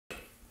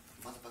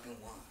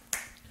second one.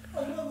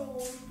 Another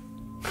one.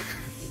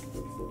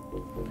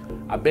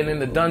 I've been in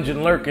the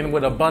dungeon lurking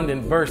with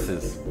abundant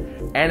verses.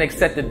 And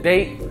set the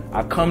date,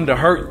 I come to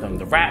hurt them.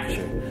 The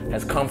rapture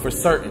has come for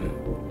certain.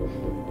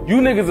 You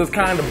niggas is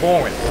kinda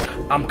boring.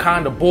 I'm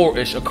kinda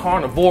boorish. A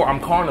carnivore, I'm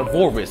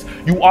carnivorous.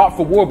 You opt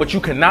for war, but you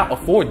cannot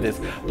afford this.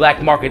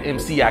 Black market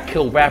MC, I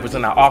kill rappers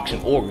and I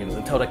auction organs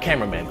and tell the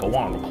cameraman, go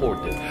on,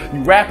 record this.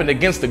 You rapping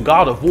against the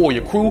god of war.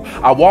 Your crew,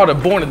 I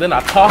waterborne and then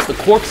I toss the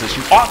corpses.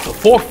 You ought to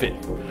forfeit.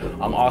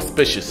 I'm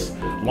auspicious,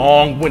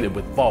 long-winded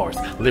with bars,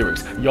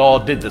 lyrics. Y'all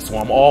did this, so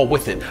I'm all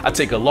with it. I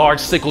take a large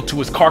sickle to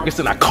his carcass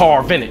and I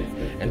carve in it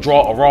and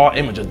draw a raw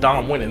image of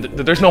Dom winning.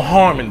 There's no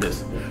harm in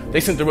this. They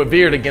sent the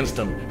revered against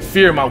him.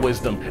 Fear my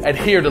wisdom.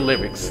 Adhere to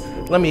lyrics.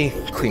 Let me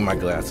clean my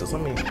glasses.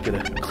 Let me get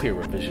a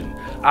clearer vision.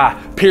 I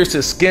pierced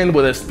his skin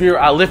with a spear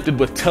I lifted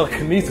with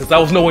telekinesis. I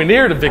was nowhere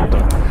near the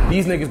victim.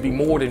 These niggas be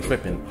more than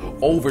tripping,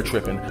 over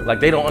tripping. Like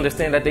they don't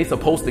understand that they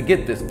supposed to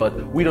get this,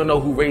 but we don't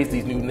know who raised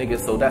these new niggas,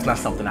 so that's not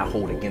something I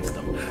hold against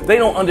them. They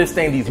don't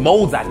understand these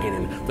modes I get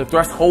in, the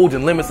thresholds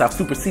and limits I've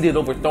superseded,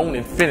 overthrown,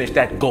 and finished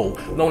that goal.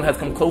 No one has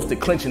come close to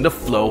clinching the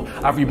flow.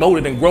 I've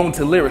remoted and grown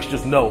to lyrics,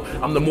 just know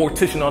I'm the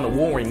mortician on a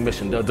warring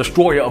mission, the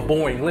destroyer of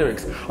boring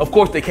lyrics. Of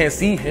course they can't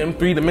see him,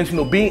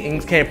 three-dimensional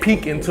beings can't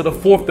peek into the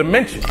fourth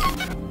dimension.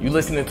 You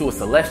listening to a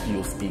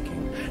celestial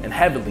speaking, and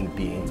heavenly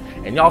being,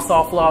 and y'all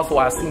saw flaws, so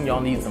I assume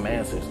y'all need some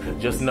answers.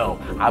 Just know,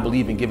 I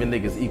believe in giving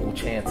niggas equal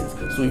chances.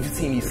 So if you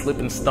see me slip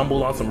and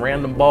stumble on some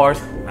random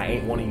bars, I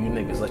ain't one of you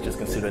niggas. Let's just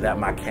consider that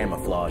my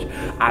camouflage.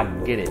 I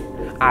get it.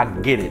 I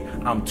get it.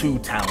 I'm too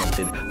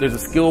talented. There's a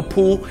skill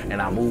pool, and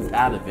I moved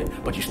out of it.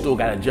 But you still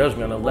gotta judge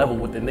me on a level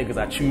with the niggas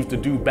I choose to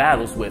do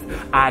battles with.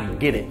 I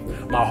get it.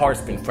 My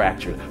heart's been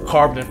fractured.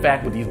 Carved in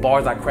fact with these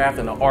bars I craft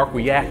in an arc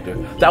reactor.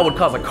 That would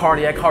cause a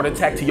cardiac heart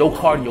attack to your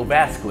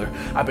cardiovascular.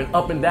 I've been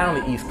up and down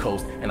the East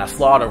Coast, and I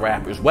slaughter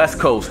rappers. West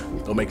Coast,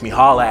 don't make me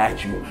holler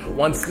at you.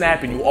 One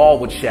snap and you all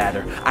would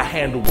shatter. I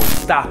handle words,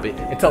 stop it,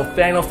 and tell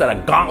Thanos that a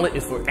gauntlet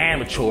is for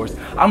amateurs.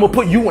 I'ma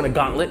put you in a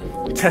gauntlet,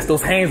 test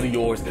those hands of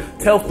yours.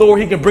 Tell Thor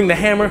he can bring the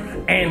hammer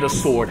and the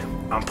sword.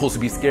 I'm supposed to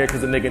be scared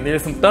because the nigga near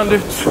some thunder?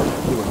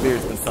 The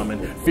revered's been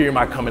summoned. Fear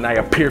my coming, I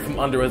appear from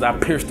under as I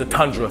pierce the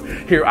tundra.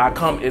 Here I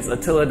come, it's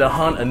Attila the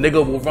Hun. A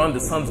nigga will run the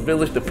sun's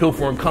village to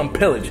pilfer and come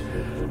pillage.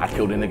 I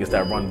kill the niggas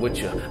that run with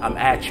you. I'm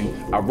at you.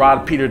 I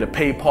robbed Peter to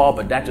pay Paul,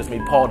 but that just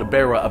made Paul the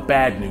bearer of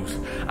bad news.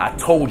 I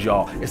told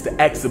y'all, it's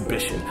the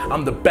exhibition.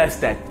 I'm the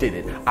best that did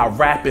it. I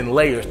rap in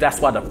layers,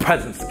 that's why the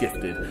present's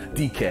gifted.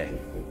 DK.